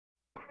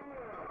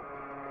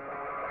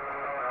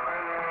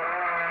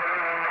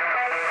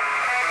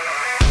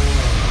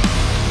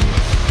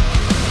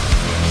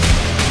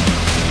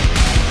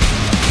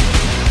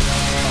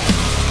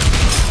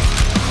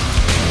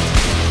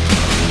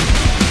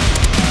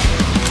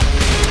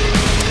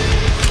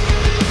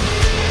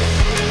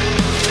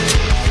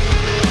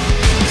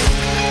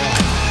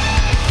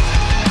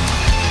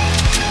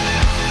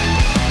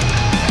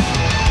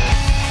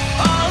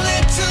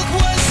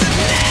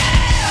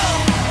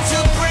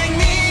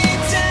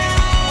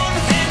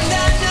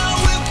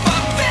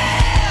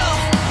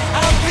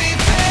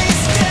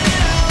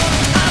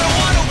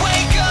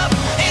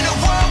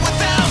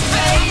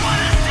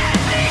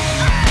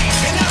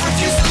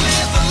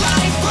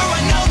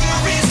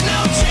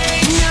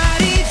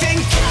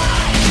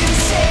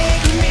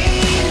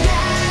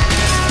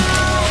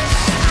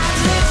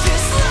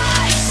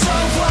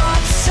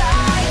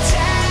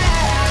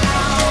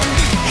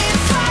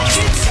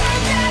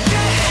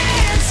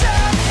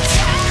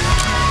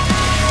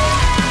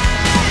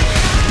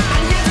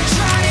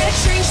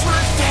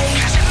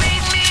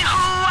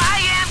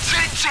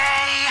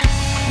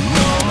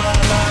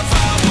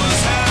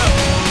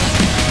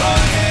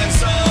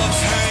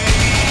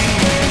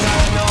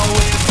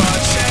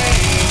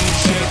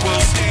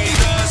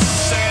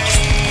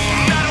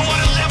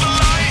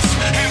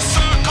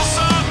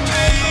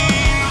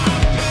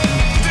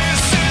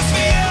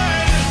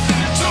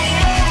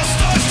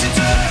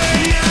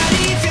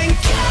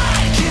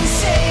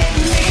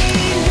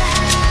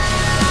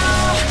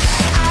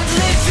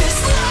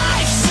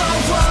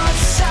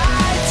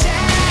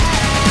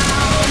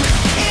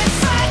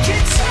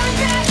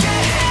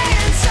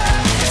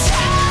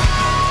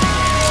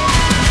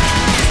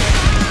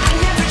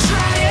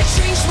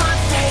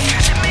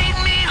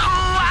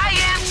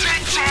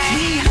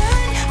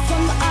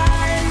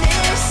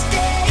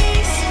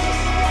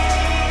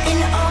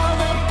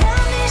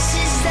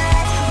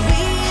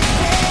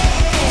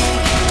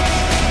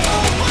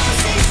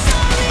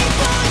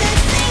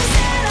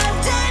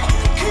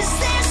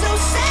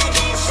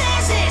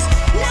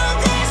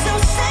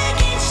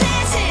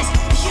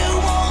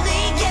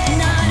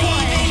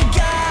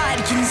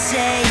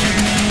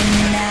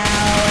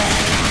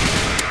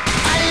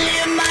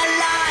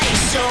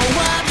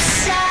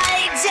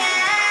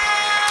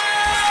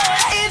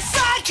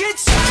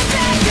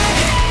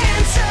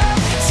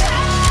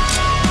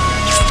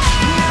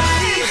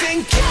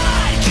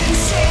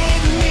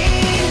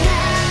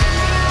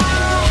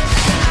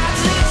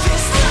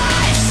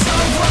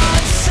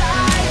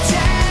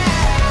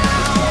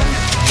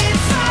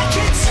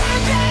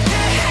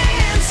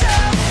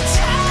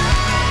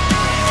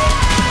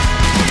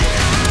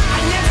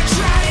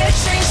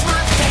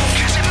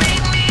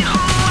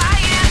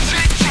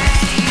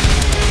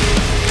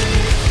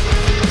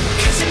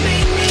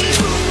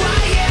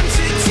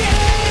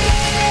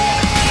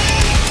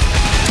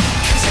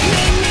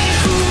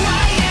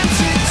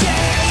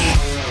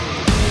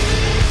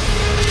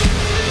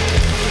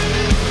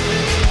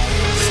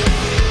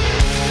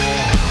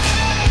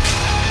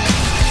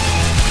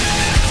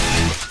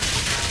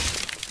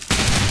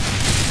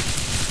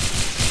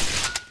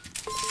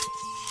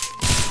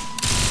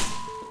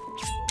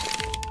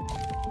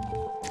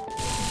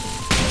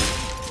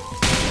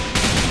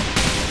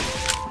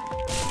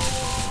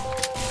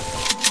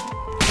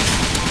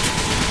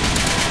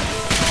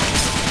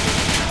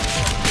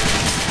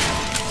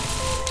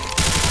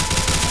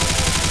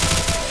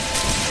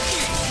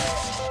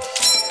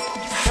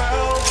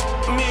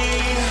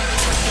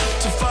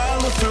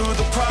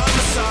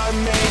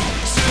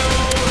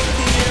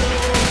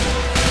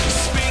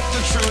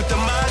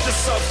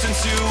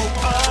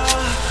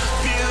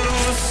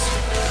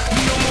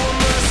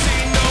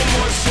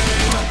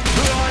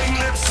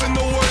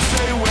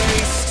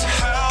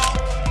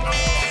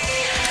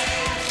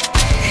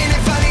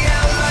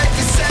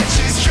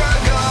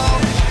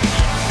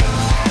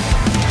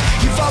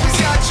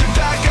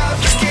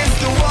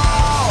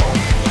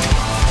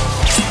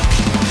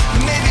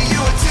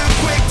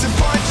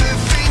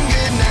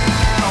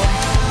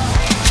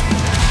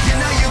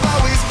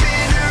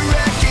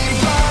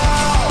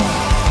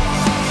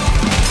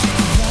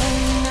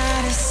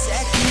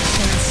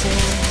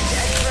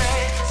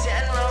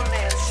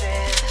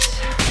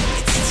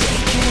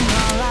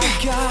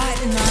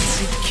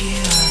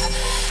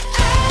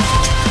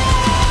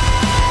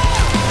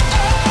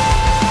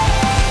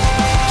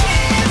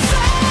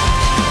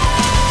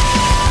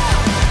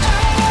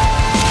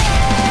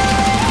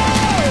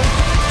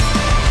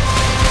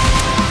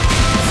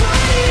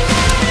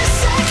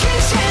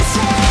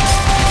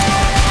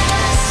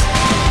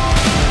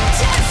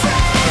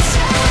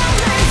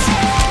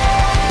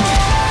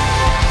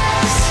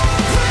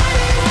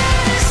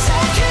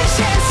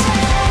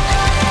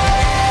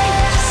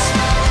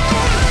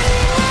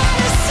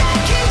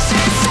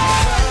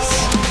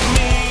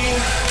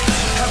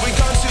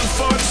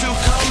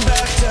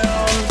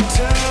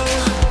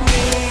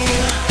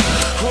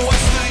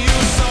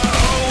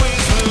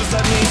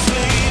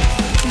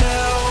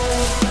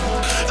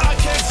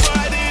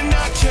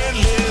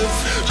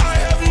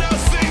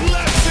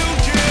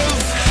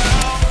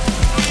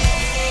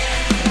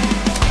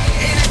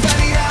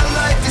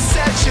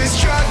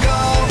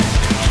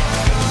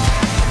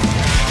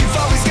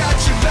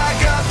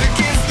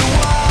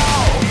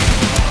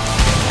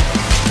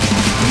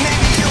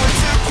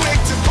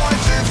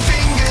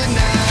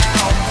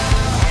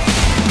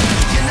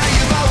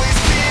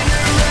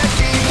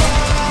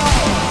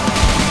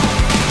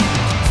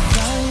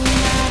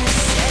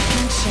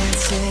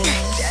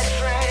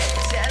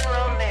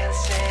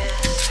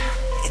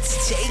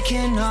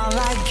all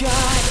I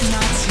got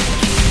not to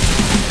give.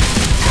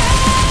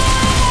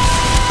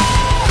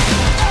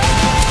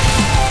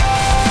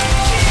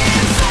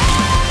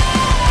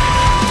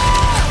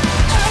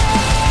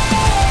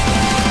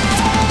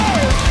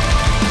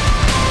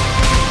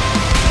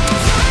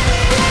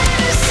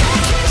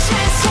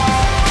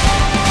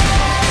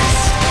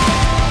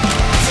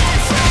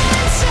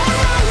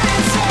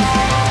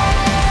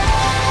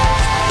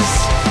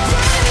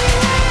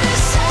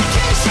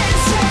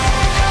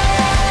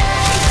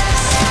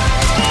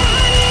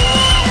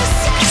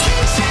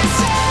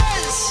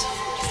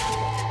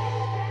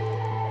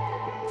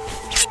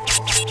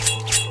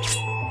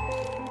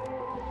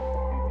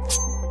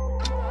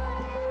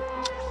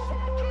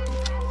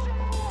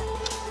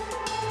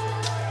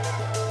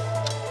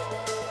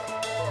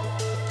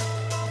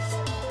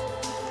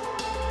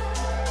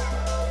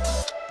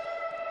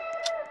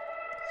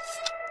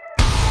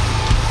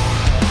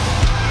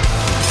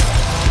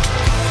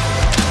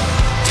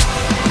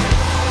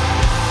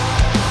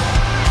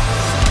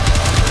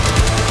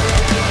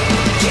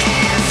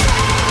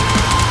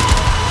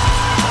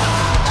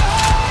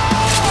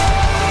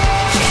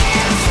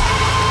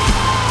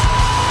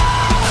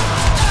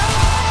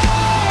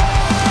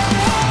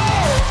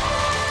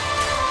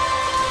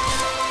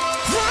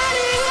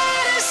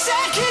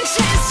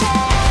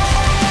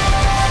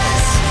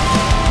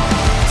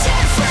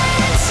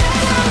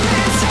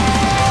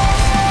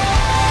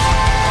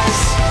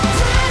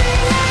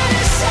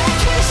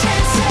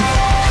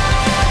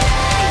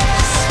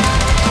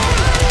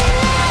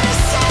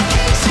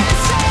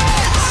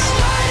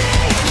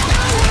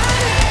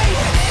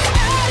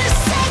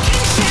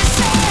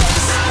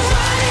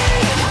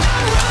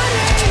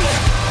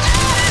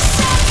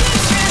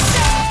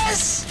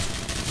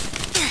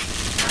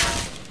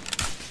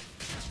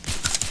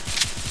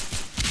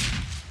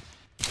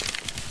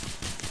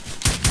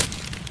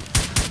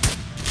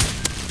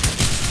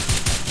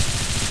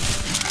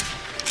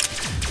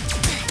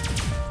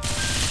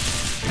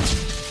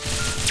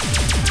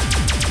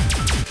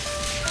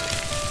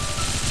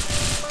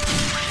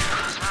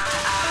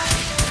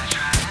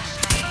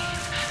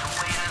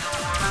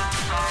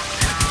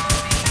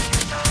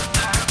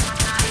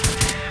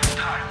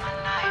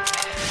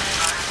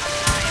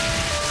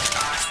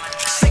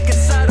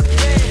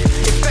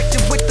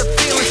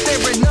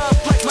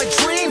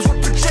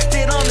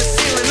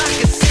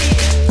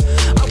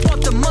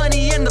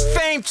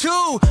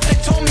 They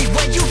told me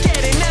when you get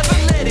it, never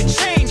let it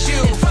change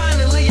you. And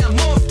finally I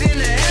morphed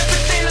into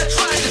everything I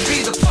tried to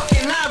be. The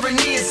fucking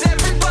irony is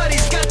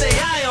everybody's got their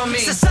eye on me.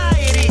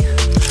 Society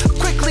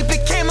quickly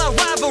became my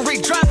rivalry,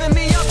 driving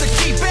me off the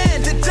deep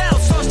end. The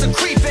doubt starts to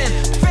creep in.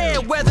 Fair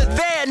weather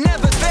there,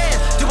 never there.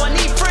 Do I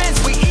need friends?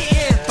 We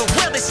eatin', but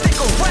will they stick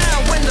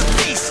around when the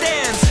feast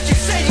ends? You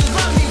say you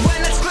love me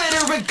when it's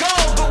glitter and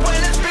gold, but when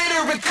it's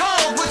bitter and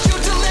cold, would you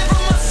deliver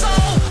my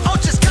soul? Oh,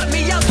 just cut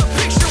me out the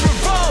picture and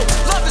roll.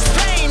 Love is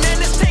pain and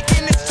it's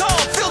taking its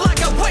toll. Feel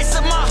like I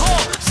wasted my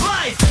whole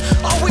life,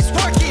 always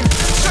working,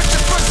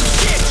 searching for some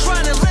shit,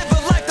 trying to live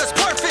a life that's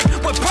perfect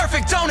when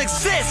perfect don't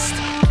exist.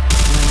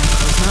 When I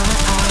close my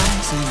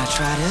eyes and I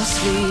try to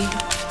sleep,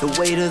 the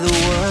weight of the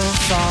world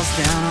falls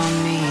down on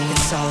me.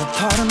 It's all a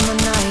part of my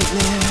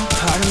nightmare,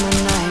 part of my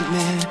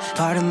nightmare,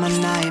 part of my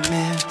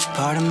nightmare,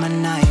 part of my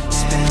nightmare.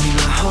 Spend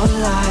my whole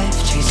life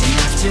chasing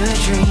after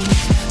dreams,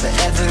 but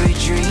every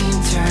dream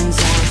turns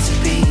out to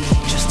be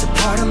just a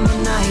part of my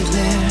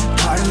nightmare,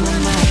 part of my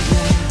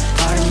nightmare,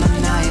 part of my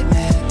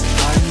nightmare,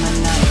 part of my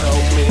nightmare.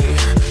 Help me,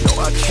 no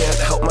I can't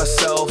help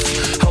myself.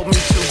 Help me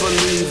to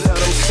believe that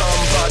I'm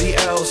somebody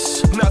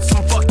else, not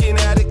some fucking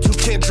addict who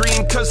can't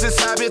dream cause his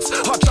habits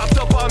are chopped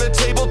up on a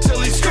table till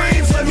he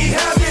screams, let me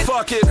have it.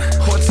 Fuck it,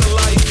 what's a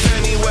life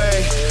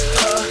anyway,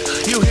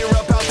 huh? You hear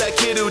about that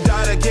kid who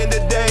died again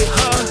today,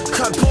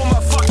 huh? I'd pull my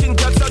fucking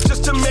guts out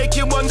just to make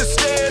you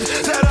understand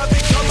that I've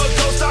become a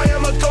ghost. I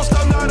am a ghost,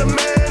 I'm not a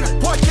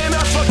man. Why can't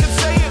I fucking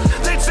say it?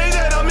 They'd say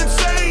that I'm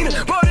insane,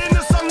 but in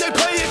the song they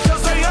play it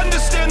cause they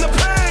understand the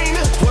pain.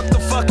 What the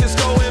fuck is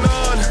going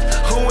on?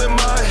 Who am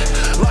I?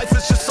 Life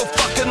is just so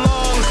fucking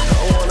long.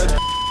 I wanna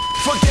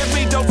forgive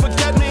me, don't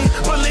forget me.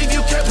 Believe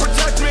you can't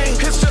protect me.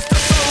 It's just a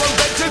song I'm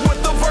venting with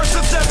the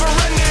verses never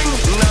ending.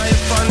 And I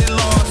am finally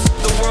lost,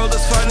 the world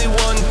has finally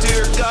won.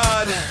 Dear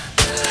God,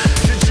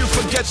 did you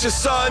forget your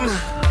son?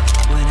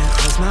 When I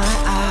close my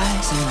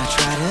eyes and I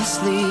try to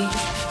sleep,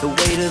 the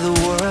weight of the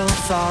world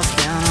falls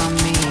down on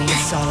me.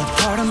 It's all a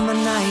part of my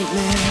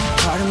nightmare,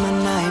 part of my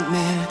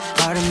nightmare,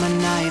 part of my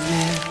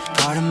nightmare,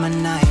 part of my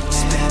nightmare.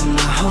 Spend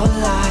my whole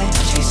life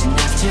chasing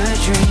after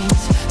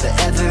dreams, but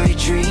every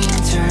dream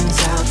turns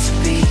out to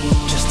be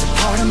just a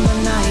part of my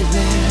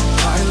nightmare,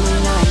 part of my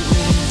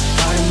nightmare,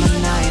 part of my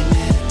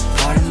nightmare,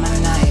 part of my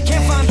nightmare.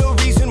 Can't find a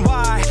reason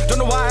why, don't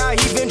know why I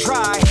even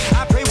try.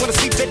 I pray when I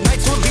sleep at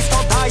night, so at least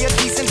I'll die a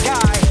decent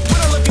guy. When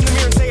I look in the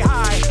mirror and say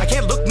hi, I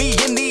can't look me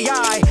in the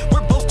eye.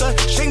 We're both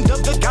ashamed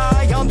of the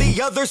guy on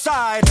the other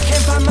side.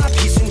 Can't find my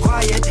peace and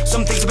quiet,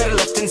 some things are better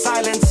left in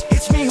silence.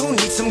 It's me who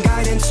needs some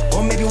guidance,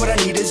 or maybe what I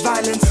need is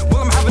violence.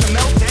 Well, I'm having a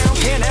meltdown,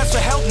 can't ask for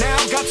help now.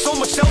 Got so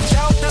much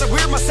self-doubt that I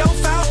weird myself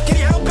out. Can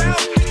you help out?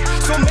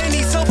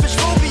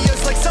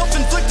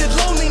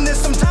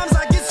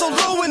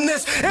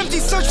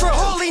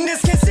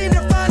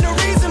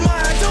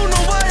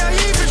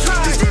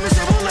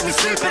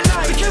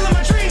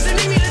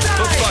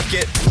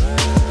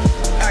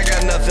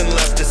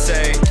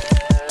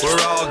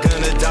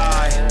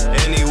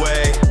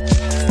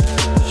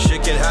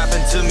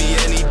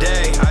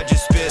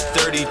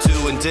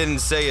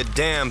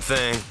 damn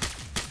thing.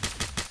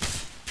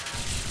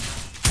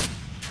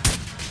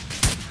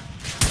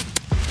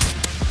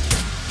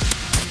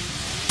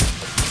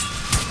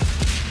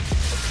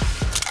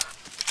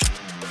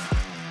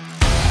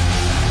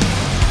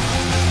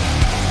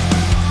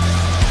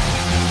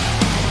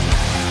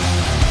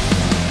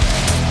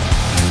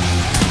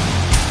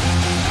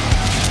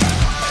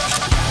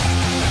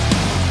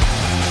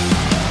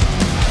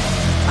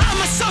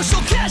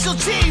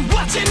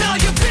 Watching all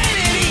your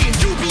vanity,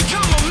 you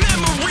become a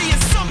memory in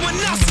someone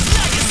else's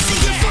legacy.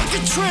 You're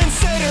fucking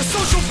trendsetter,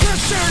 social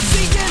pressure,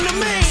 the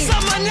enemy.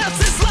 Someone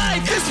else's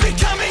life is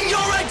becoming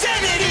your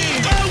identity.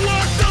 I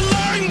walk the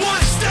line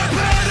one step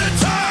at a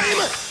time.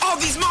 All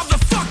these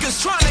motherfuckers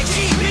trying to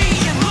keep me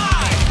in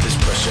line. This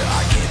pressure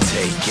I can't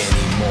take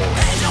anymore.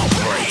 And no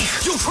break,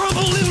 You'll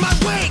crumble in my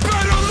wake.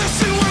 Better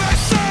listen what I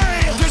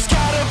say. There's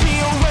gotta be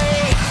a way.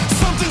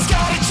 Something's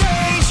gotta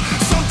change.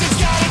 Something's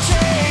gotta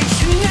change.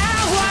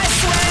 now I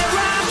swear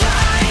I'm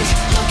blind,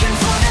 looking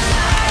for the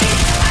light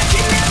I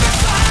can never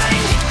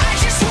find. I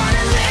just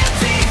wanna live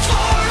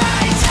before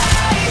I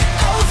die,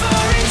 over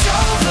and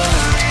over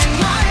in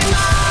my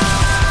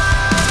mind.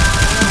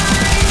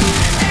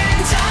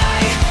 And I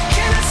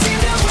cannot seem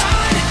to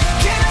run,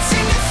 cannot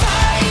seem to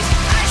fight.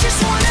 I just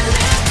wanna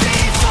live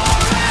before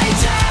I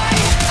die,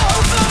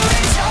 over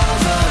and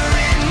over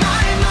in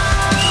my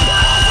mind.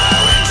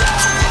 Over and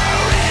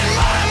over in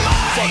my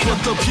mind. Fuck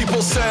what the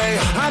people say.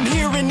 I'm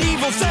hearing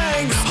evil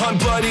things. On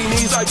bloody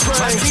knees I My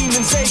pray.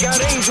 demons, they got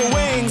angel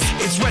wings.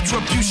 It's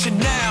retribution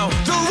now.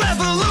 The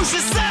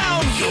revolution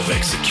sound, Your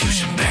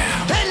execution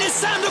bound. and it's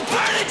time to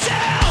burn it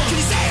down. Can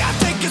you say I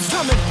think it's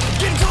coming?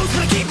 Getting close,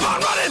 but I keep on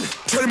running.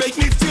 Try to make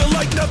me feel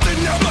like nothing.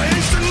 Now my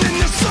hasten in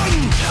the sun.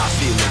 I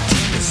feel it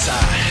deep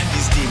inside.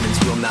 These demons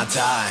will not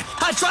die.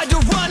 I tried to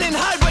run and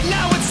hide, but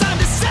now it's time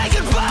to say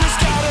goodbye. There's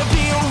gotta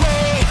be a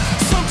way.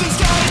 Something's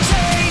gotta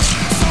change.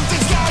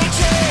 Something's gotta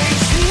change.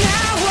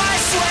 Now I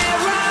swear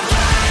I'm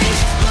blind,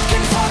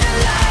 looking for the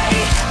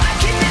light I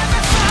can never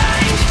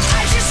find.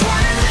 I just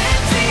wanna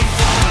live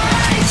before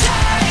I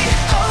die,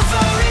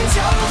 over and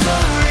over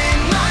in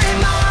my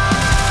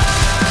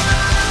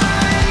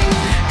mind.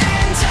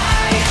 And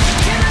I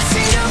cannot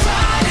seem to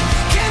run,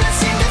 cannot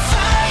seem to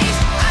fight.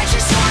 I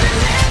just wanna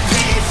live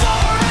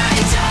before I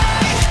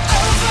die,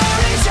 over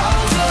and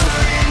over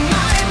in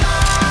my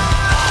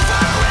mind. Over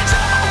and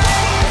over.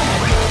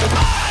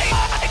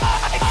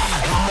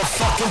 I'm a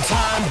fucking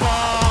time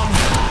bomb.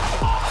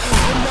 A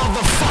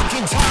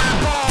motherfucking time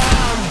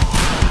bomb.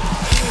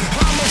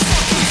 I'm a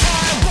fucking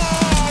time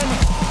bomb.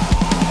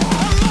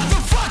 A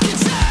motherfucking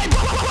time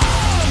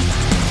bomb.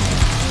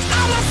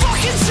 I'm a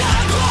fucking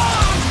time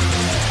bomb.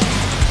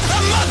 A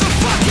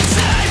motherfucking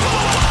time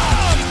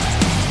bomb.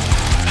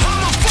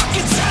 I'm a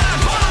fucking time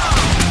bomb.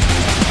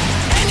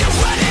 And you're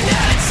running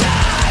out of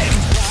time.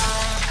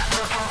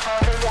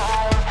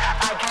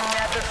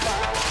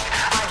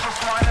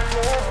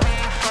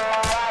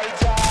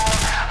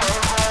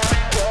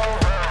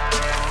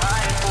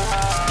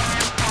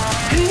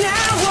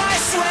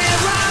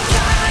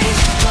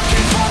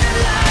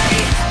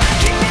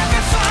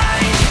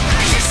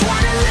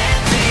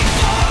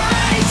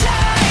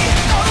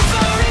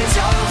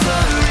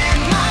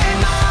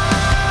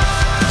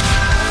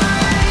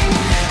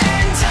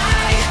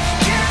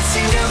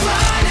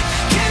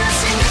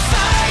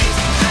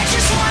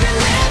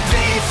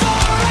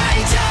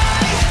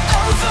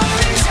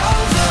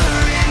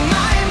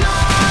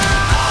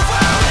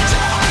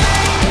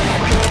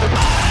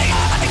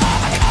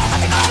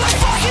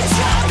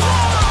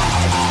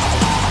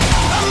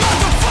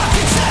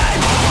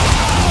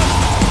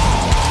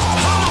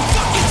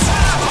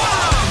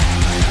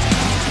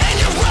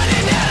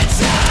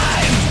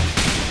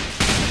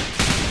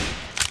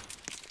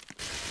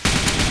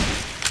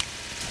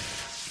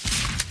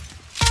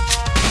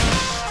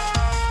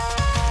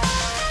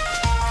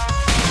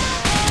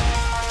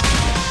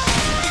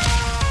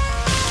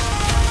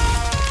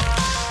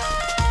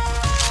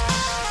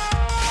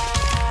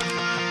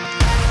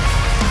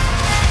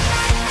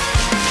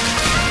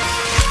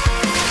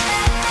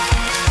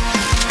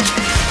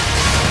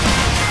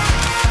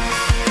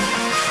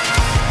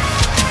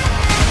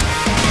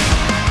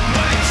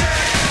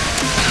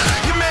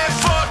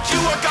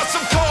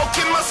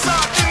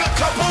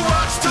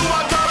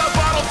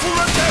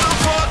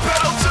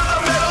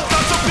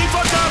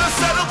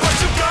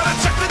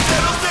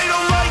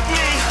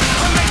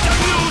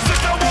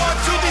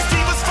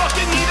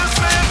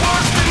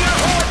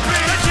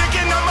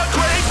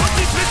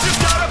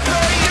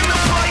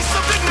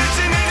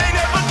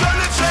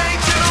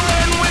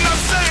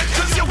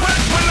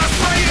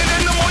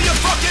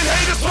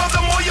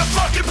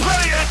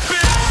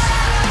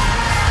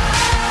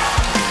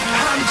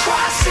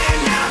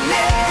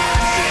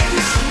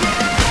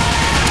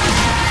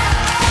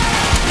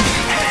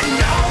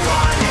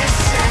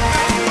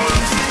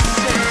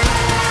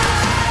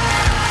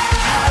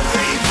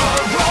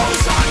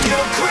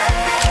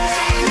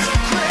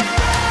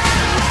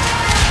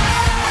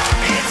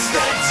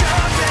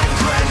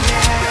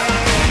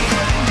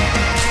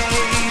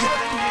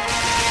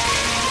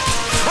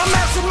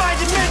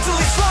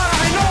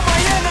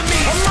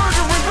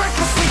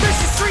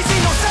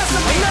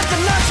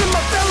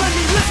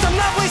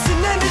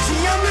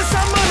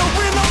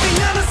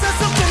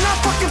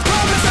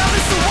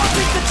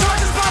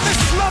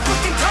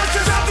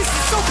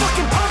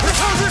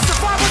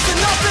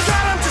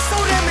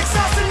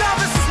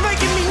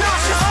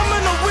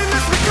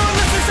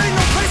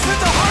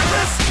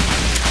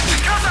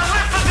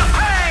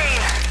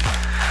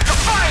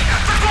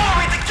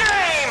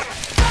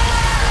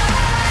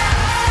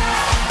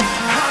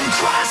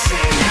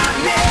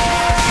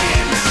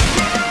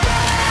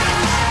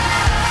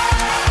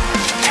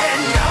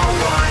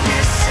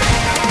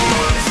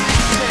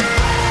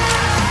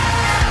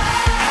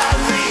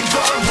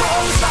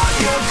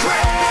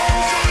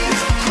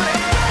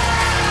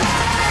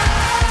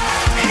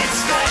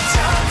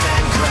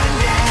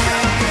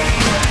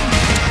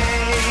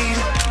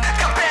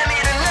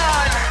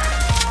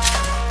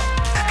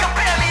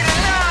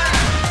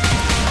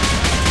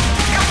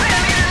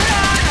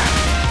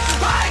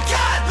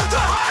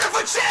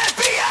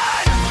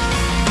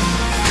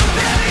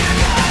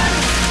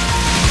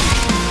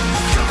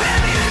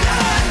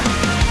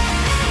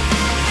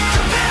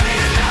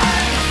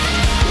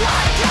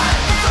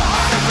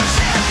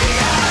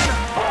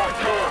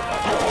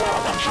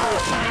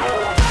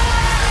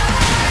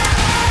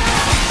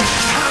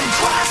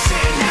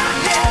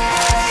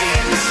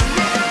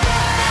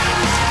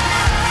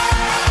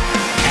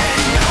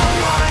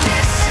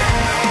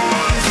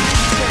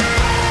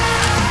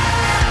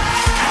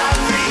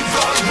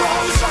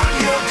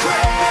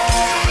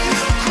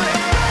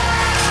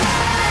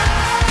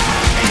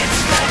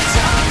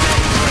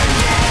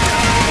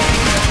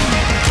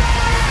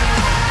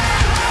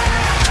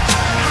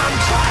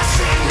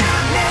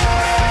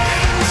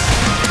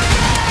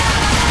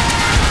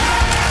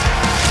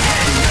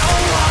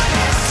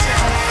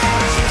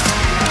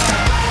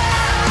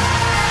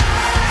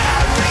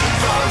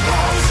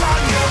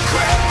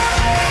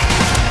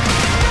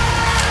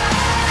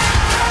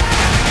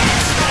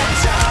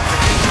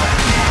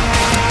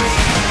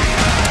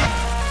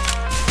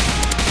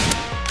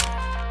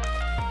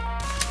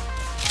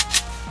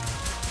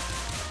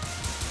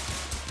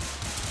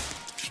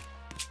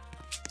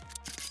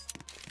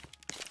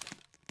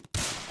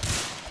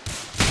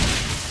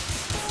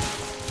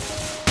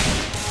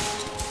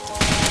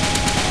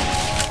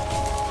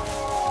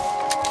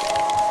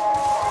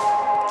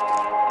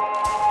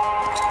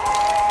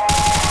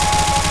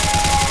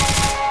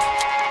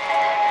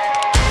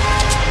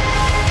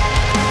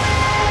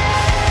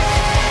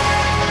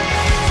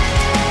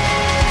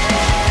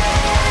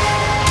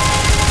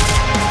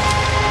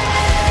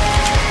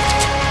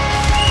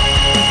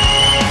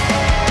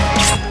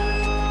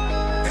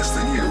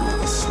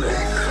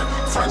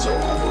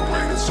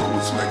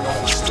 lose, make no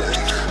mistake.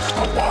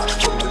 I watch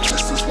from the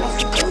distance while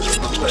you plunge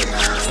in the lake.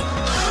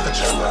 A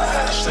gel of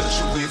ash as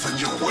you leave in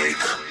your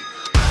wake.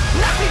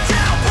 Knock me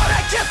down, but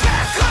I get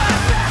back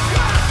up.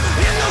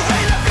 In the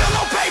rain, I feel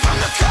no pain from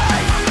the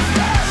cut.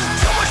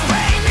 Too much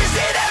pain, is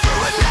it ever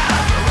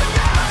enough?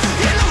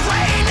 In the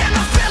rain, and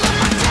I'm feeling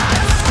my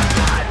guts.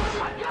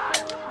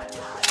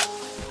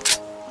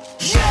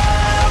 You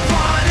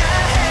wanna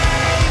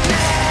hate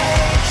me,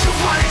 you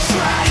wanna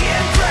try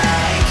and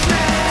break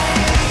me,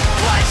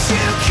 but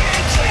you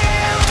can't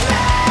kill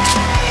me,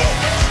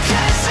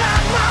 'cause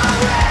I'm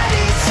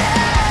already dead.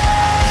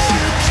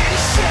 You can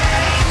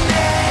shame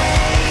me,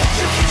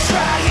 you can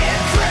try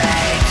and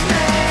break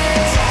me,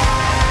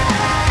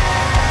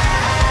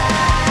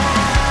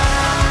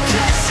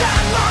 'cause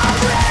I'm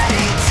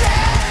already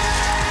dead.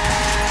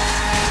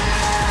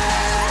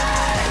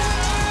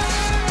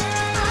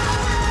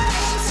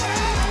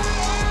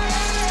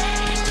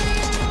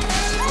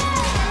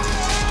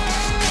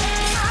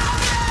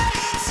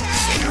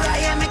 Here I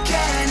am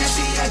again at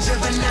the edge of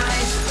a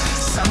knife.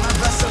 Some of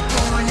us are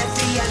born at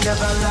the end of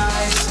our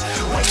lives.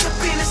 Wake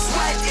up in a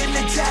sweat in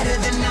the dead of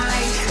the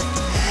night.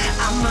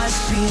 I must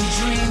be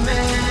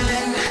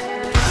dreaming.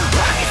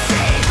 I can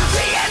see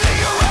the end of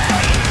your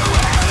way.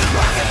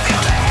 I can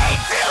feel the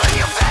hate, feel in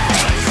your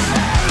face.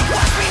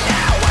 Watch me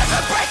now as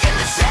I'm breaking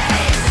the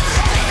chains,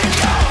 leaving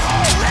your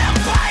whole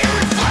empire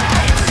in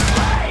flames.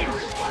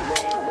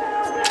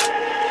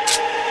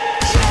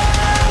 You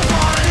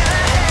wanna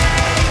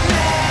hate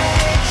me,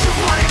 you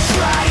wanna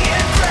try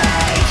and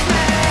break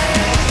me,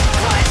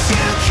 but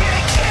you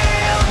can't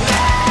kill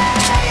me,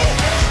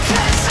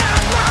 'cause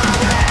I'm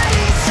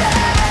already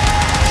dead.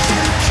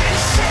 You can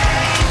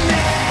shame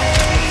me,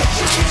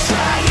 you can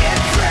try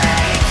and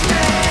break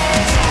me,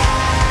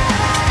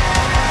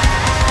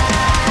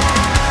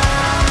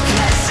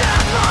 'cause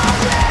I'm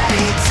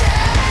already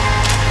dead.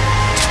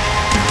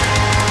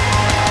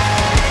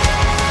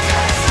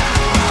 'Cause I'm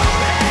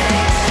already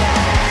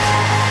dead.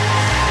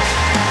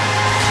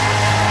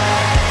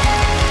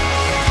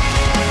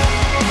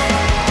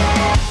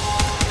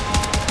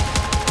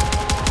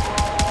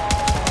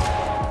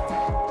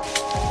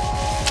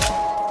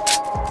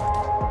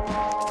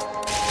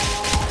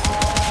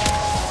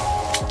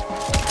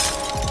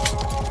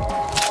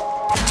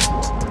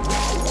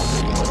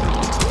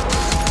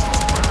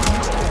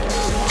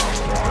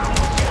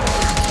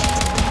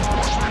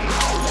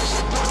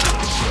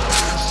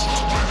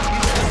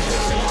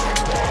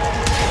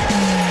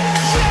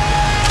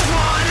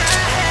 Wanna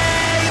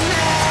hate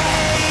me,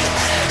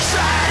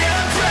 try to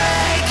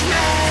break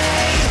me,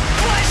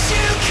 but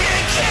you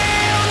can't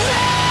kill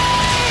me,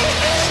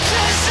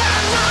 'cause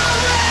I'm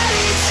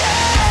already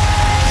dead.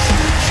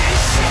 You can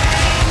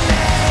shame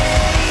me,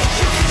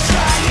 you can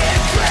try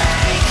and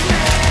break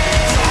me,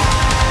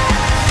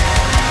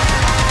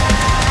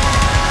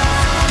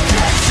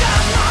 'cause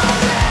I'm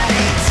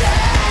already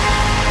dead.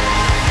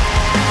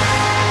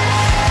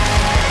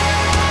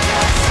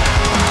 'Cause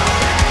I'm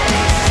already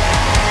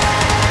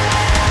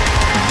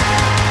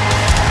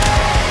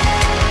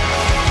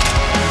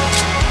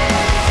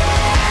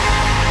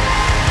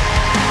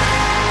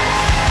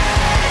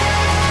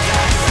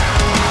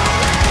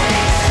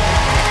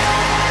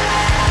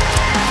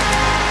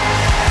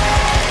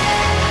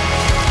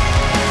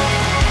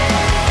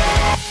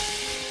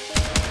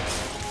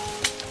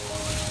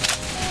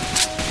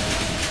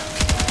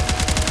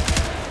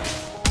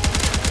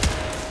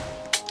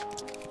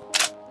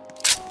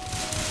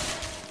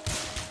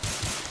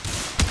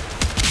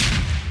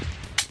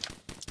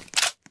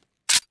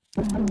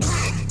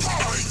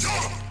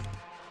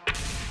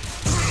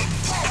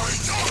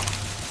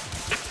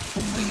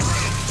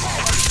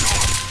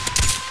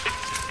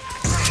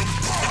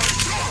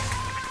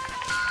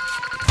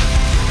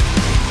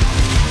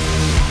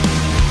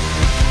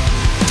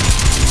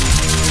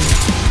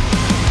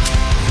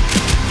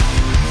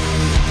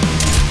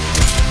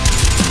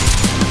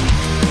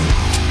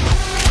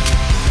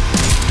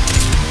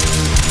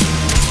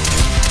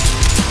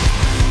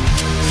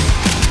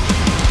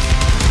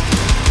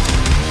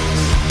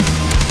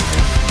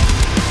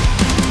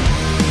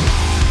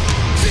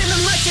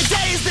Feeling like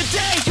today is the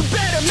day, you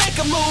better make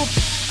a move.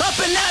 Up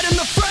and out in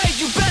the fray,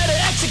 you better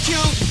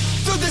execute.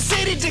 Through the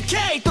city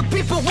decay, the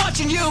people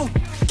watching you.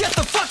 Get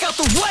the fuck out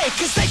the way,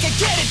 'cause they can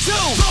get it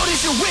too. Road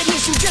is your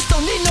witness, you just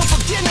don't need no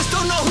forgiveness.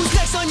 Don't know who's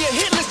next on your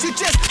hit list, you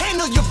just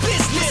handle your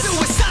business.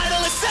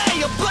 Suicidal, let's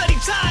say, a bloody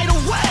tidal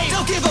wave.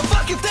 Don't give a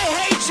fuck if they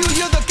hate you,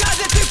 you're the god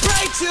that they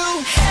pray to.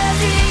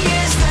 Heavy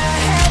is the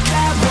head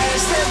that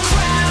wears the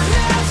crown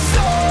of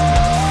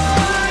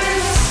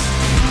thorns.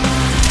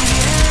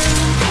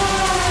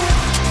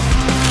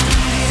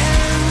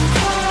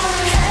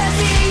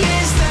 Heavy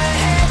is the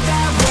head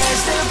that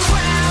wears the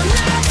crown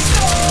of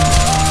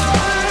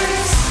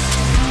thorns.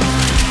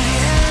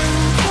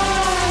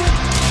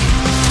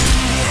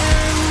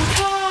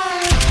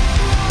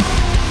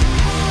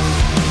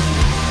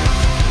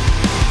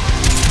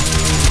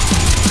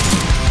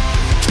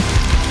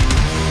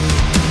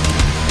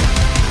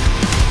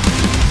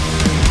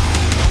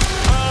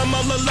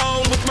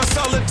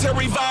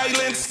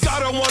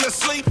 I wanna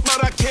sleep, but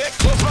I can't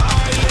close my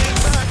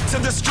eyelids. Back to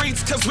the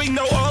streets, cause we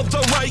know all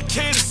the right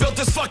kids. Built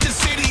this fucking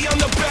city on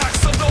the backs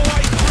of the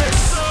white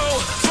bricks. So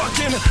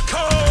fucking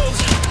cold.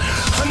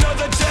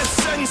 Another death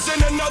sentence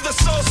and another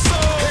soul.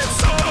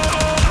 It's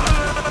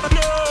all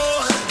no.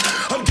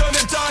 I'm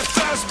gonna die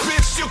fast,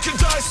 bitch, you can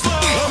die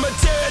slow. I'm a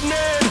dead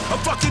man, a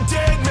fucking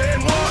dead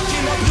man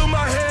walking. I blew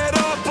my head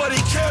up, but he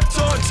kept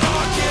on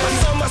talking. I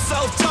saw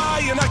myself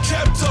die and I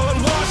kept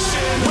on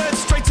watching. Went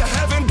straight to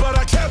heaven, but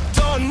I kept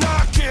on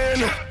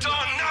knocking.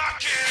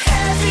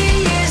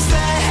 Heavy is the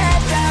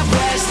head that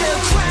wears the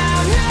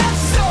crown of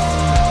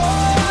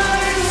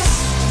thorns.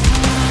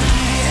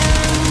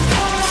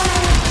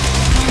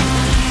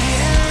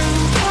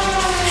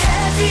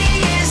 Heavy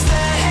is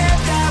the head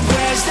that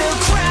wears the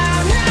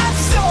crown of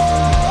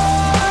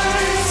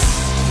thorns.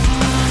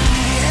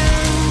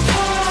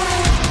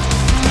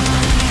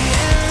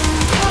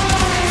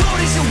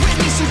 Lord is a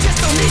witness, you just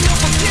don't need no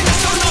forgiveness.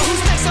 Don't know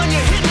who's next on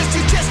your hit list,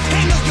 you just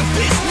handle your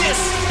business.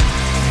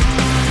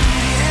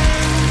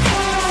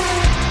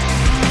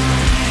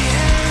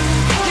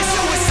 You're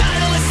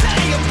suicidal and say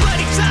your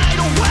bloody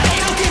tidal way.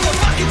 Don't give a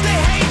fuck if they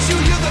hate you,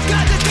 you're the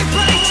god that they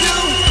pray to.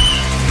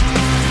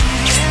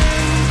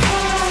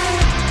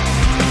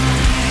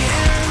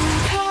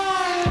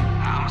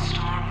 I'm a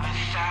storm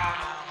without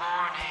a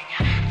warning.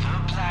 The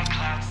black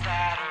clouds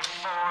that are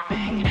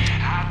forming.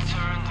 I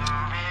turn the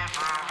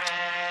river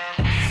red.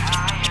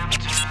 I am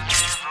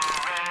deliverance.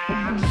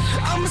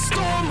 I'm a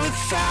storm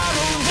without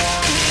a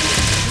warning.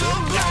 The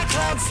black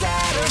clouds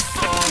that are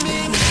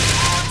forming.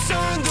 I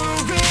turn the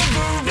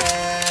river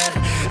red.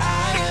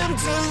 I am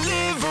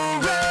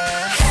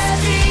deliverance.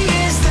 Heavy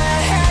is the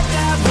head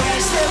that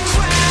wears the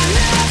crown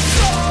of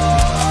thorns.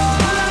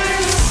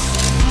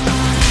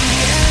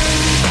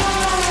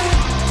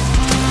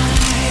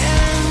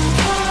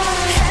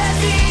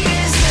 Heavy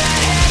is the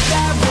head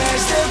that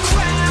wears the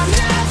crown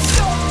of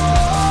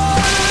thorns.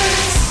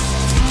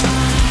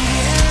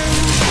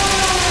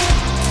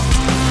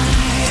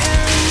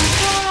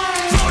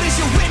 Lord is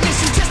your witness,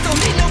 you just don't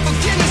need no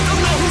forgiveness.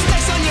 Don't know who's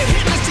next on your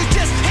hit list, you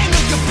just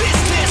handle your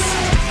business.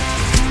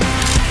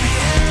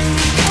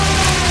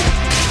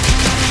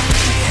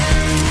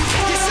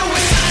 You're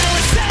suicidal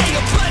and say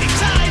your bloody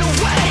tidal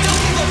way.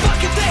 Don't give a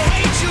fuck if they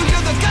hate you,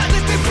 you're the god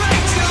that they pray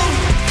to.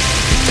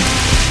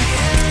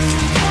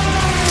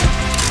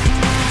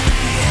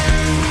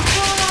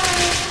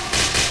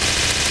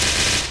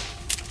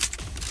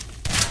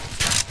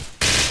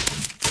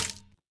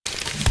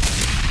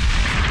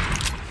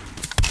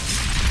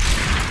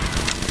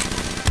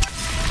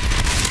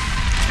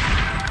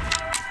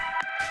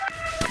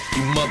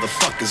 You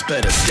motherfuckers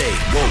better stay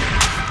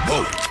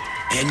whoa.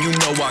 And you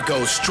know I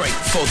go straight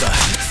for the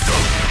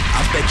throat.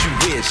 I bet you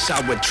wish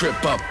I would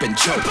trip up and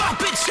choke.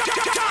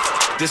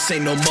 This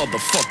ain't no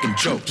motherfucking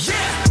joke.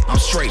 I'm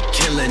straight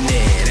killing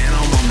it, and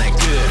I'm on that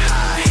good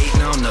high.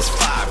 Hating on us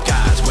five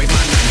guys, wait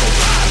my name go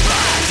bye.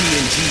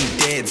 D&G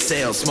dead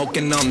sales,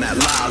 smoking on that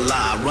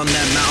la. Run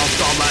that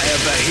mouth, all I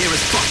ever hear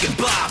is fucking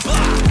blah blah.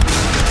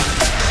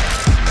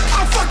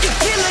 I'm fucking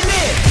killing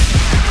it.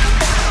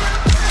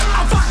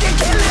 I'm fucking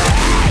killing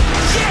it.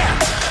 Yeah,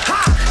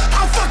 ha,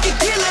 I'm fucking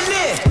killing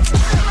it.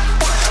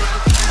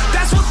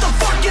 That's what the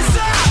fuck is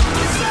up.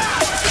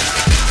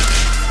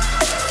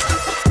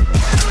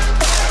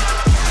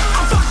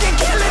 I'm fucking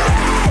killing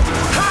it.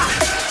 Ha,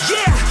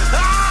 yeah,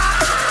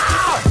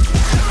 ah.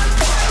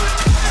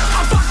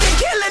 I'm fucking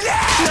killing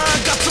it. Now I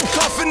got some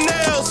coffin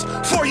nails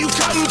for you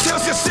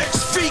cottontails. You're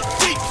 6 feet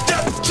deep,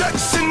 death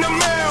checks in the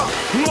mail.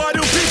 Why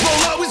do people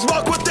always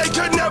walk what they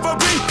could never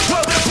be?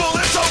 Well, they're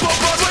bullets over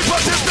Broadway,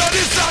 but there's none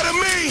inside of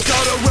me.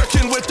 Gotta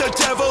reckon with the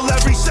devil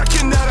every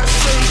second that I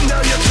sleep.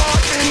 Now you're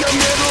caught in the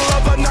middle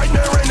of a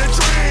nightmare and a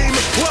dream.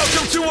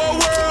 Welcome to our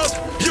world,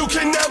 you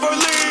can never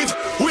leave.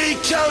 We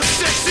count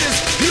sixes,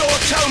 you're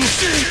counting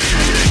sheep.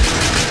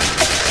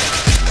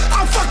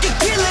 I'm fucking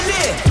killing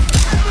it.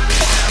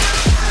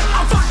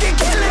 I'm fucking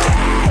killing it.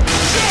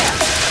 Yeah,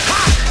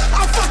 ha,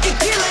 I'm fucking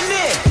killing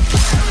it.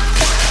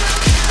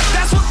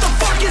 That's what the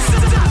fuck is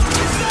up.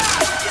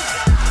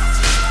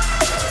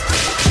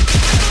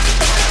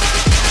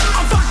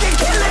 I'm fucking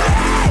killing it.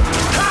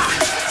 Ha,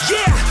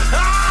 yeah,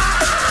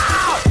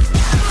 ah.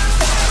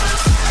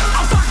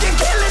 I'm fucking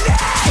killing it.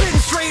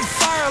 Spitting straight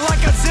fire like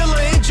Godzilla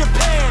in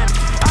Japan.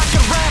 I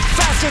can rap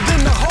faster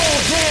than the whole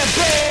damn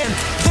band.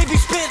 They be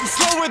spitting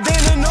slower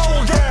than an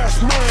old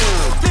ass man.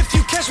 If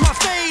you catch my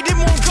fade, it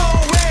won't go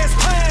as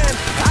planned.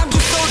 I'm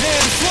just so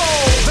damn slow,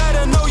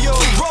 better know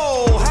your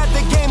role. Had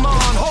the game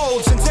on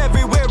hold since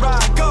everywhere I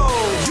go.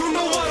 You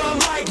know what I'm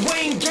like,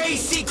 Wayne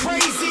Gacy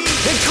crazy.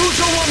 And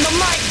Cujo on the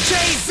mic,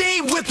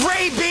 Jay-Z with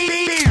Ray B.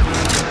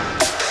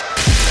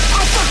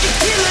 I'm fucking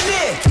killing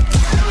it.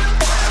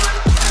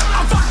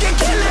 I'm fucking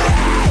killing it.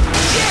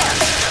 Yeah,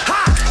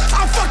 ha,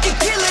 I'm fucking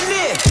killing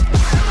it.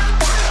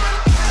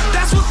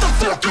 That's what the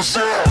fuck is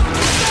up.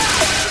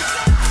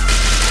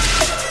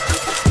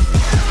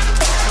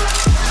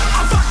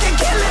 I'm fucking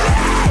killing it.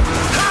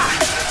 Ha,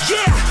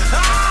 yeah,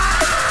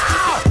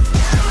 ah.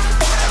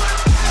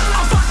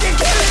 I'm fucking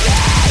killing it.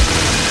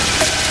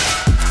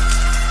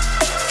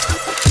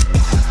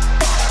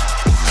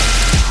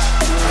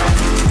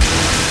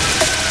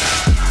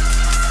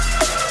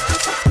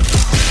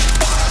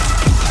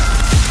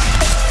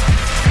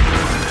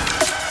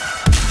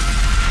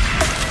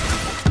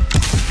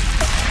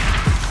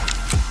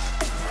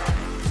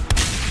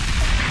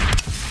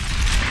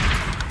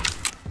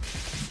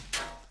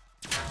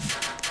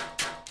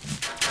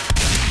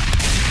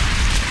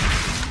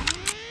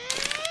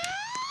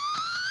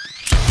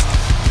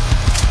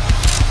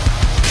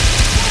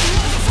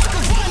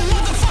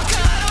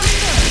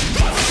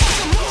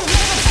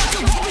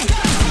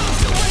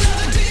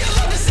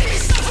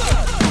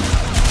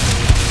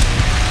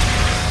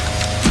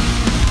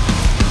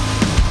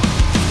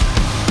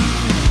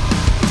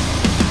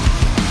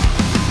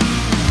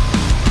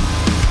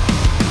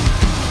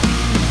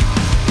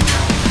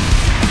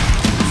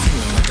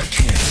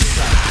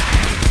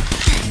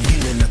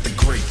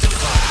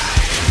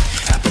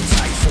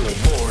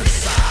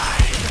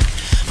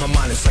 My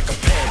mind is like a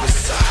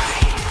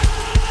parasite.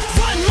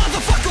 Run,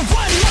 motherfucker,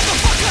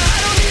 I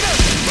don't need a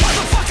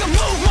motherfucker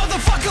move,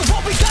 motherfucker.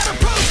 What we gotta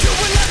prove to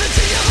another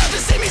till you love to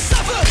see me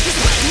suffer. Just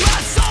break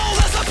my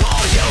soul as I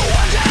pull you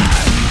under.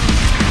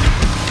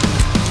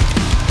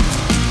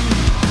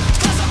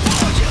 As I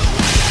pull you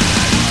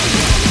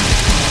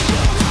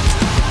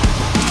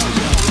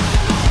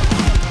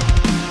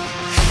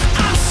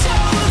I'm so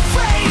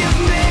afraid of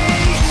me.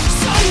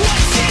 So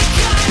what's it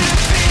gonna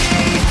be?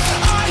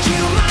 Are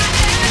you my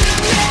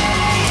enemy?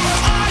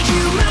 Are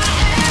you my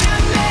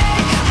enemy?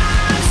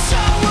 I'm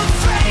so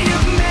afraid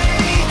of me.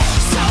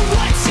 So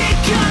what's it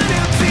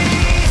gonna be?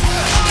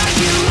 Are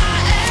you my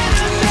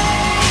enemy?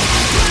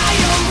 My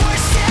own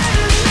worst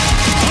enemy.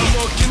 I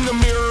look in the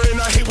mirror and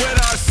I hate what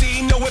I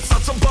see. No, it's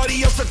not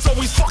somebody else that's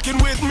always fucking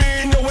with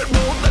me. No, it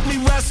won't let me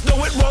rest. No,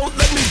 it won't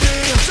let me be.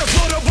 Just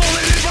put a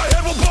bullet in my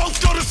head, we'll both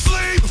go to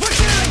sleep. Why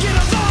can't I get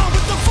along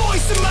with the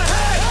voice in my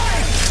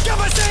head? Got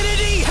my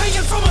sanity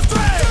hanging from a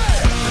thread.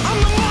 I'm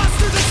the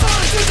monster that's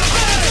on to the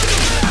bed.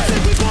 I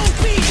think we both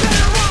be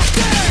better off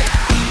dead.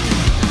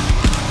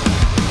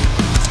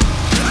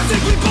 I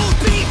think we both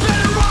be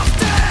better off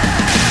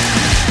dead.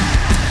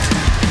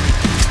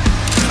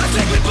 I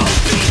think we both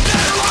be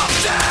better off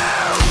dead.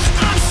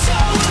 I'm so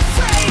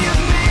afraid of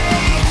me.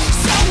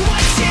 So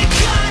what's it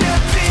gonna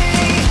be?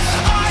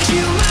 Are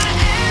you my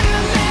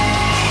enemy?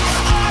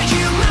 Are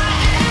you my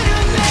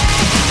enemy?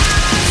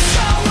 I'm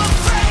so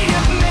afraid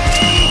of me.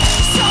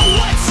 So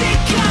what's it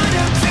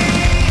gonna be?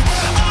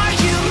 Are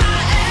you my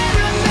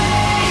enemy?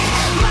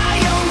 My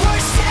own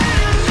worst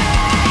enemy.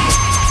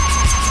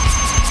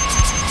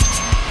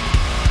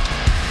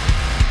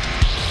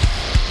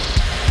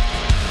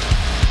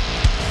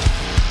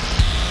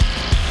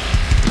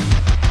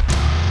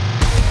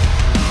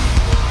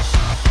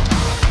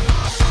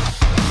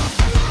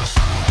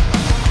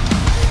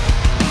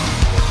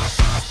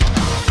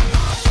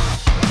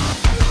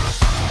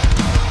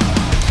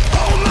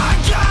 Oh my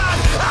God,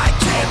 I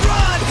can't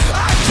run,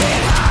 I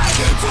can't hide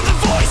from the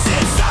voice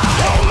inside.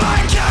 Oh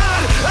my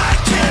God, I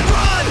can't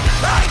run,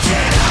 I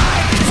can't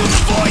hide from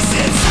the voice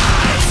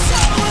inside. I'm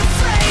so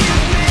afraid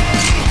of me.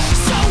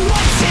 So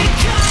what's it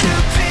gonna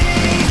be?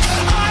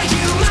 Are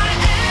you my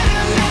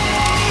enemy?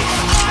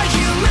 Are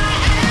you my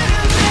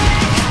enemy?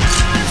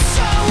 I'm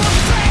so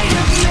afraid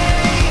of me.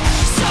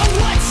 So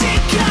what's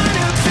it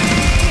gonna be?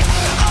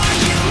 Are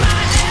you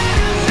my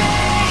enemy?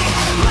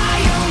 My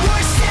own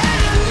worst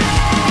enemy.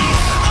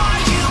 Are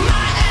you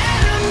my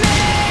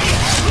enemy?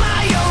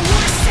 My own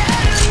worst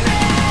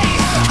enemy.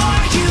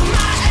 Are you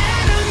my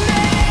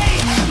enemy?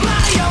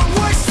 My own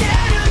worst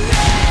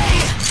enemy.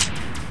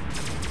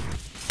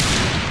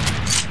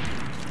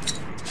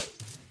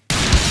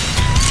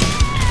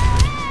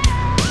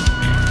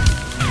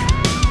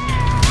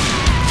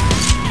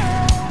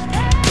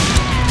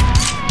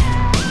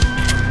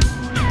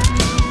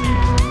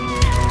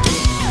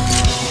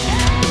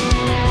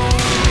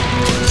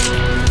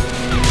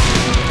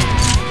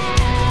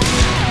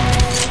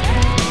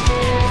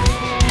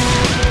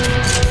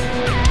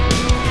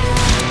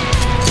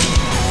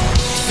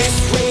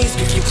 Fist raised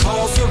if you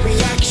cause a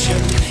reaction.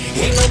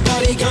 Ain't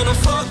nobody gonna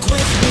fuck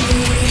with me.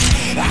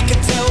 I can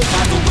tell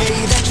by the way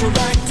that you're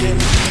acting,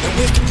 and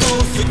we can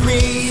both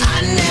agree. I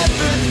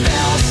never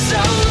felt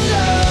so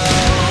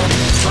low,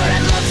 but I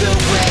love the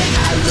way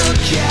I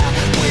look, yeah,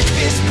 with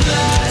this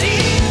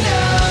bloody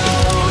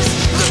nose.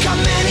 Look how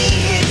many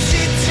hits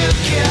it took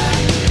ya.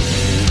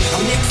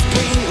 I'm mixed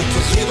pain with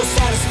a little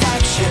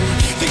satisfaction.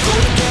 They go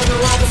together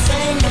all the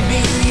same to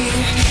me.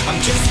 I'm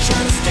just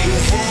trying to stay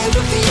ahead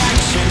of the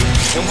action,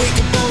 and we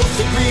can both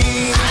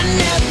agree. I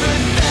never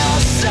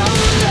felt so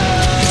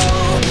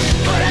low,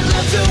 but I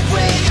love the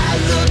way I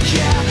look,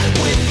 yeah,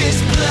 with this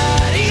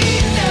bloody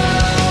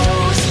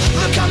nose.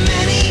 Look how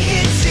many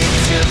hits it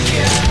took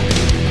ya.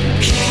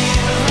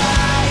 Here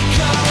I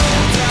go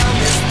down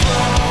this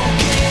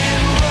broken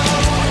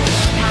road.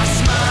 My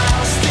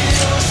smile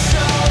still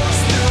shows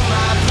through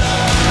my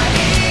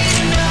bloody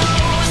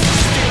nose.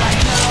 Still I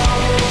go,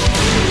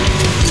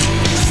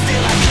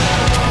 still I go,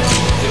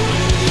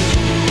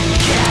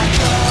 yeah I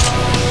go.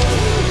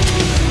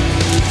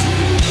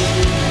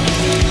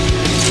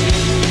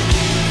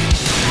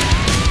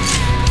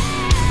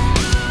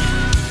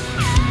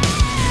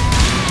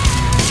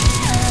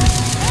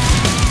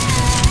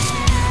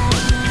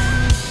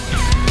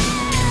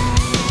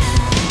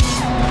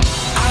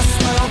 I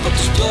smile, but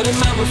there's blood in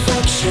my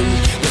reflection.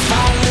 There's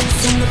violence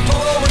in the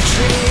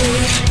poetry.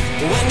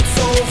 When it's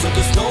over,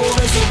 there's no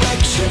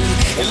resurrection,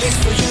 at least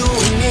for you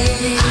and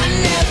me. I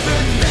never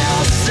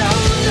felt so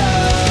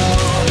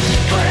low,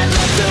 but I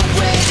love the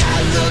way I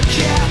look,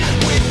 yeah,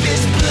 with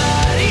this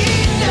bloody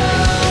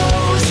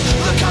nose.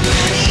 Look how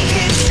many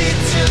hits it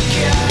took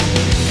ya.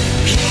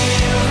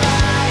 Here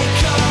I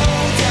go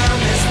down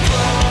this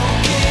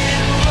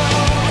broken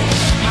road.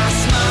 My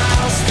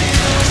smile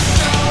still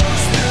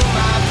shows through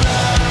my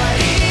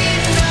bloody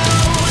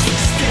nose.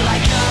 Still I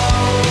go.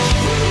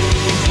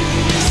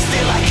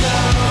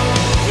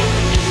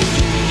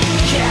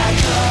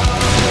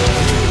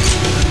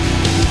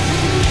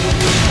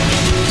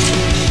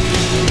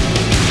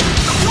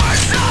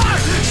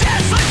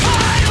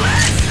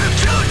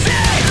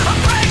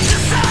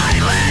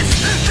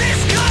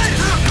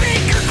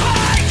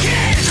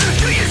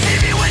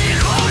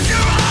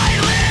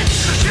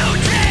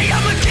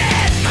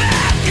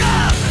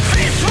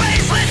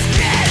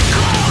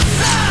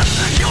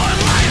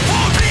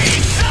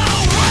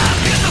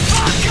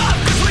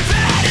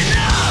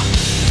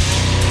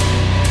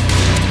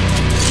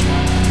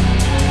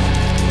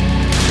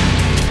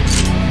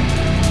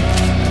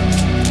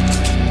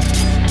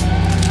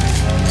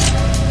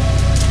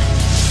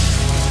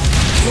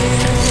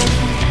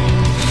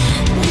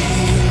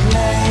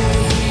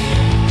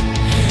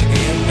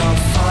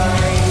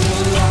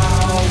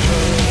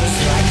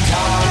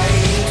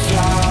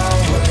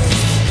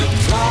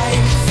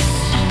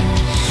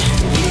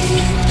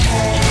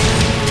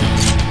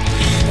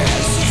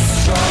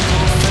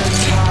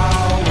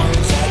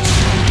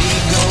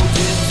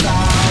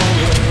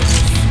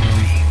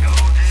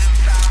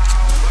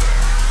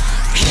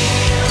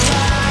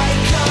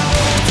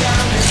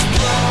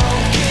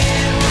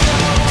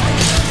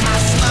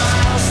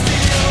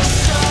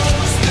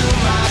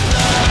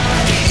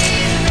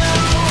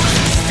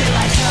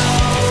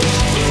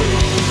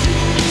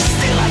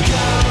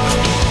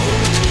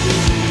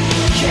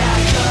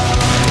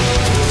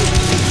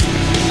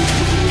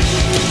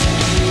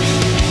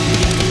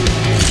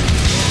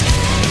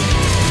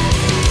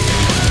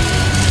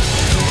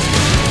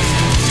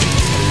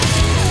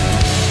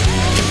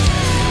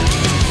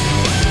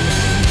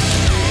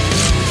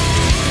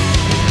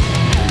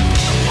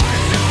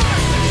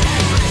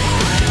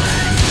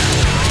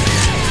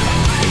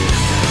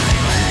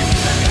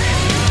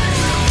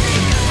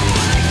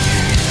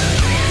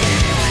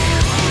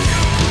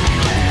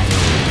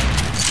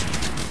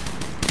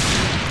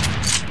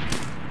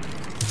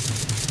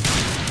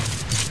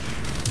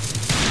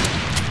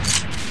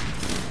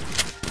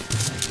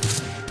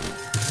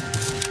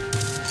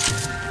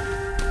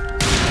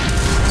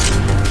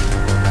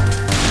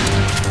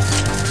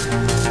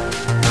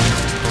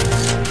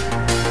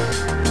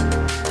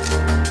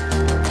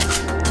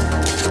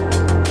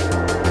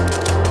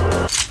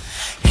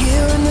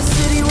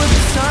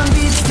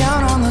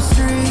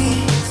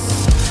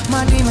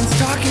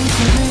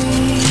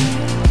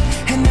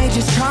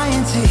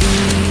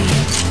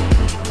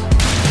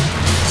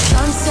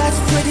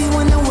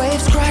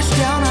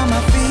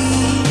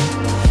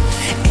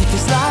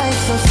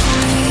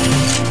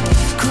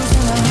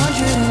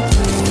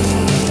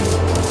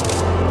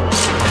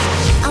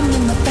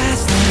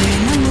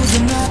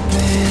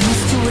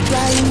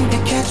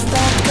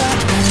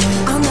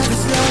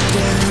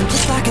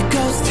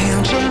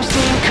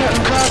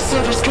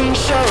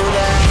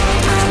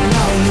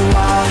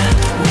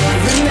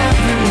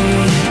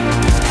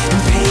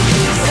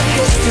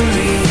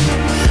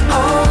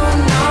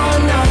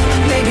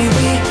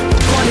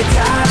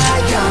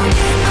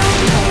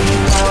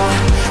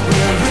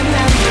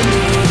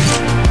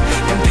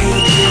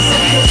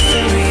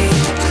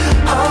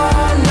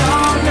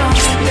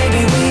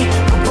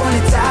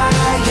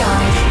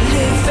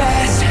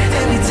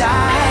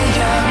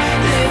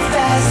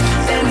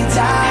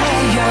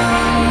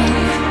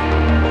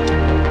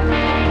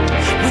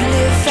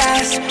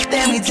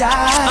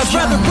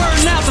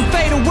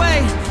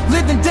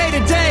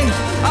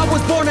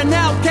 an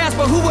outcast,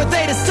 but who are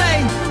they to say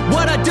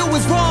what I do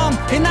is wrong,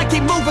 and I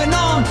keep moving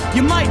on.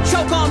 You might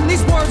choke on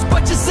these words,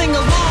 but just sing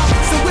along.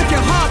 So if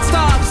your heart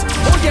stops,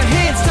 or your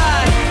hands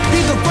tied,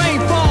 feel the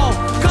rainfall,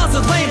 cause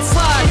a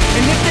landslide.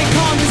 And if they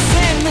call me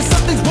sin, then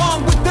something's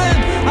wrong with them.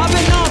 I've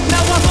been off,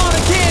 now I'm on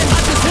again. I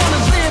just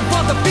wanna live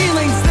while the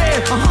feeling's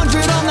there.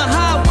 100 on the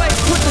highway,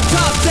 put the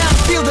top down,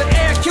 feel the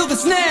air, kill the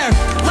snare.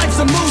 Life's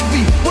a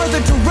movie, we're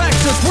the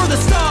directors, we're the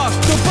stars.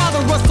 Don't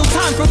bother us, no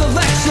time for the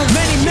lecture.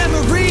 Many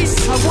memories,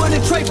 I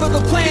wouldn't trade for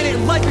the planet.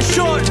 Life is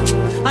short,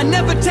 I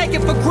never take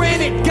it for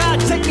granted. God,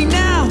 take me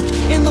now,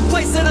 in the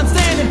place that I'm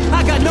standing.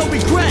 I got no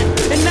regret,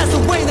 and that's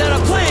the way that I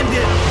planned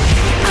it.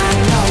 I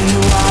know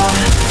you all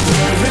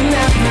will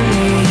remember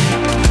me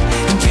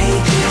in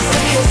pages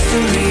of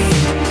history.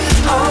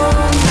 Oh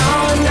no,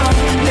 no,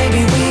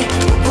 maybe we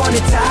were born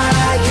to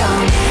die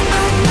young.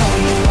 I know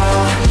you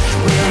all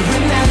will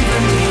remember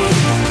me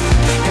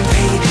in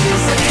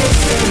pages of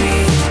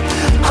history.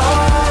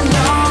 Oh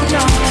no,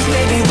 no,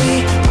 maybe we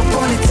were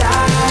born to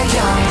die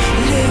young.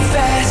 Live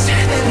fast,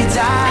 then we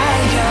die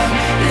young.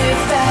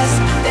 Live fast,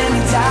 then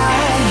we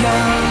die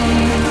young.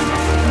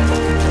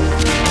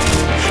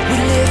 We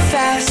live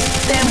fast,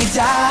 then we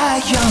die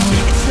young.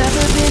 It's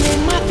never been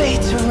in my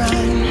fate to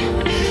run.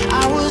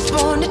 I was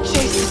born to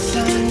chase the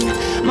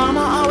sun. Mama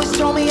always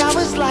told me I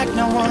was like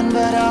no one,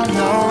 but I'll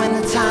know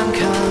when the time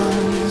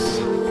comes.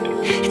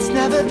 It's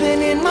never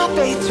been in my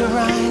fate to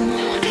run.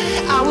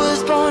 I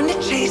was born to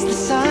chase the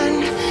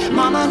sun.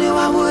 Mama knew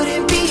I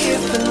wouldn't be here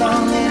for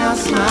long, and I'll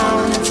smile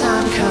when the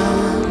time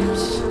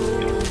comes.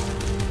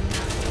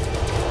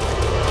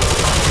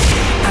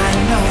 I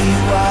know you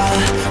all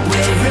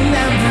will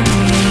remember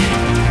me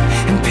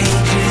in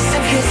pages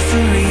of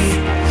history.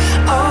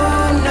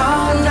 Oh no,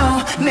 no,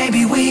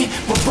 maybe we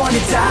were born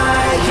to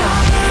die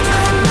young.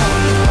 I know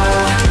you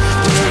all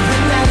will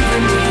remember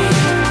me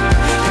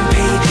in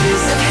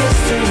pages of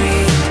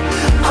history.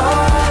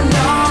 Oh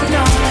no,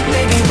 no,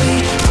 maybe we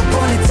were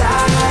born to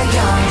die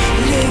young.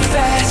 Live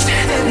fast,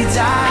 then we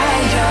die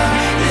young.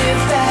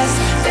 Live fast,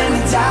 then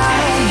we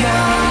die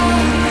young.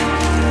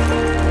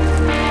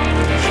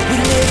 We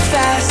live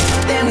fast,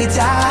 then we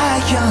die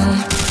young.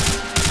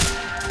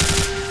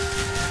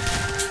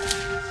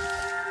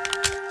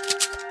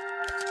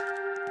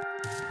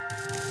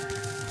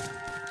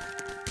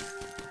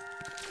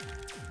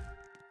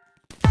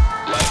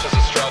 Life is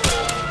a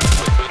struggle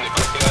between the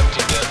great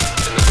emptiness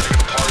and the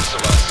greater parts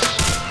of us.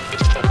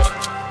 It's the one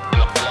in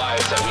our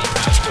lives that we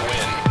have to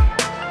win.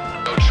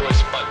 No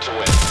choice but to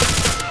win.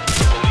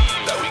 To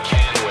believe that we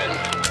can win.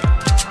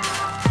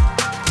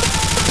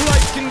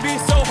 Life can be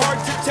so hard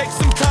to take.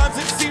 Sometimes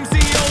it seems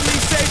the only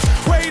safe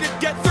way to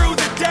get through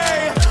the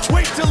day.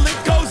 Wait till it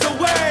goes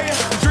away.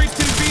 Dreams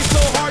can be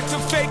so hard to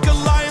fake. A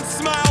lion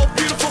smile,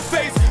 beautiful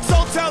face,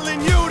 soul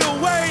telling you to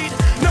wait.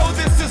 No,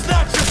 this is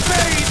not your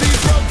fate.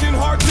 These broken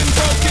hearts and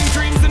broken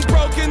dreams and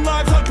broken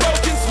lives on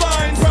broken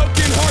spines.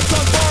 Broken hearts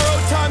on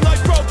borrowed time,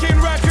 like broken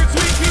records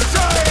we keep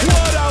trying.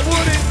 What I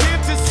wouldn't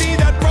give to see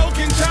that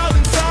broken child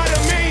inside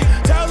of me.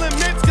 Tell him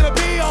it's gonna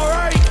be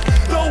alright.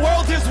 The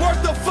world is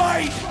worth the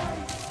fight.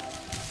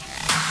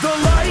 The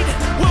light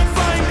will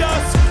find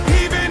us,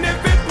 even if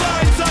it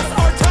blinds us.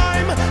 Our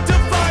time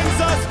defines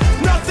us.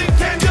 Nothing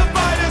can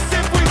divide us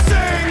if we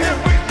sing. If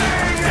we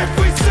sing. If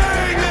we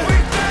sing.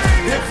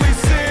 If we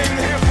sing.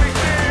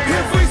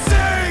 If we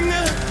sing.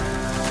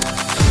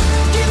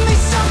 Give me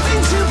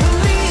something to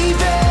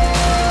believe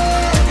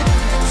in.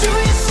 Do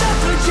you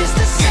suffer just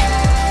the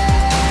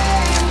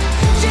same?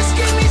 Just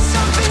give me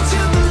something to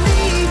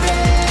believe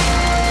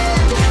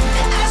in.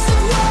 As the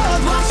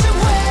world walks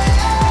away,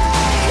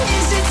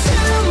 is it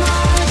too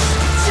much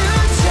to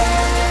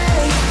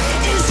take?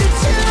 Is it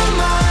too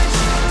much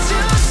to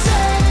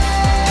say?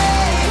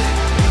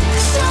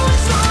 So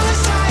as long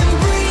as I am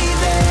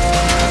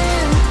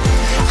breathing,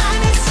 I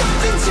need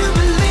something to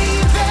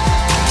believe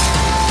in.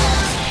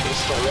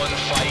 It's the one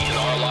fight in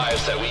our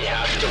lives that we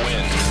have to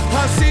win.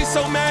 I see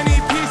so many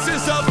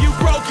pieces of you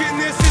broken.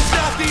 This is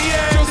not the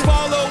end. Just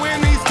follow in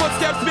these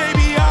footsteps,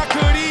 baby. I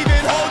could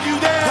even hold you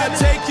there. I'd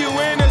take you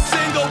in a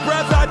single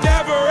breath. I'd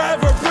never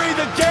ever breathe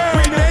again.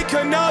 We make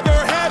another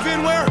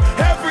heaven where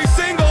every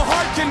single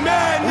heart can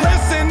mend.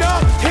 Listen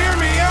up, hear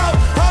me out.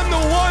 I'm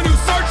the one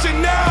who's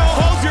searching now.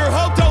 Hold your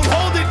hope, don't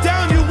hold it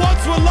down. You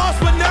once were lost,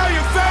 but now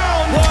you're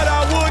found. What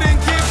I wouldn't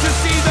give to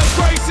see the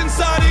grace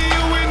inside of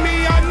you and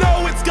me. I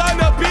know it's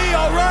gonna be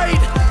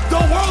alright.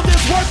 The world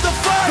is worth the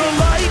fight. The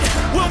light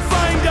will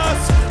find us.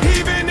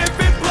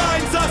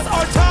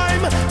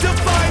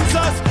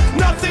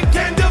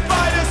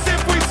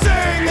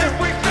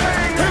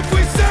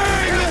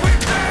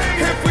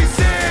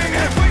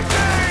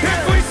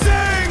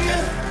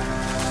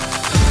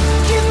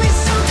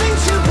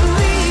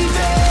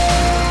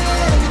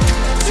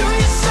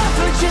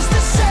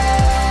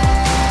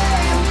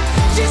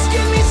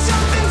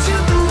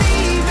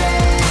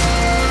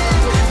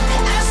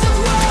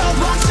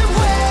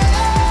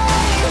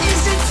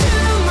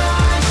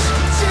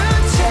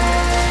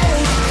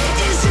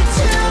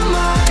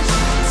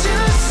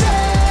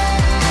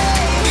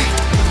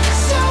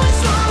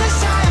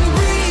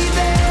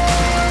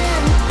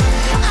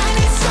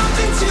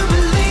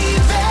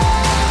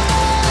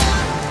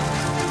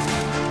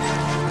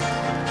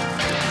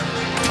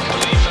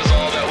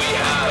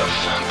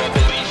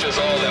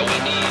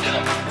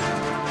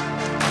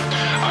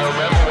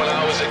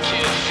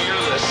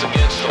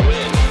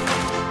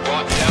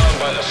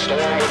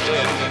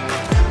 did.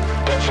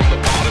 But from the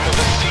bottom of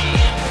the sea,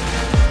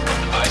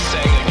 I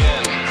sang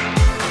again.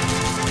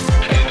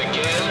 And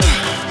again.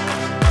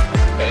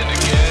 And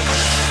again.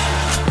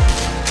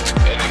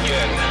 And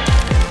again.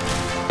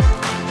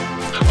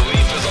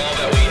 Belief is all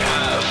that we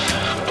have,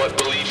 but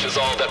belief is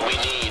all that we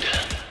need.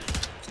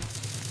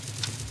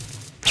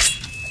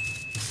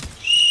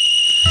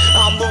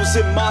 I'm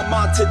losing my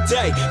mind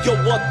today. Yo,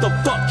 what the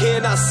fuck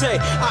can I say?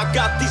 I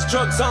got these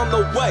drugs on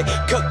the way.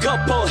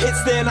 Couple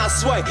hits, then I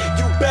sway.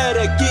 You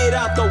better get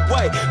out the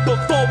way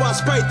before I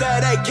spray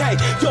that AK.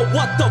 Yo,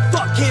 what the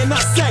fuck can I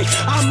say?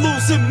 I'm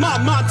losing my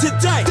mind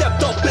today.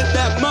 Stepped up in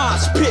that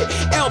mosh pit.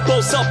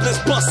 Elbows up, let's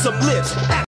bust some lips.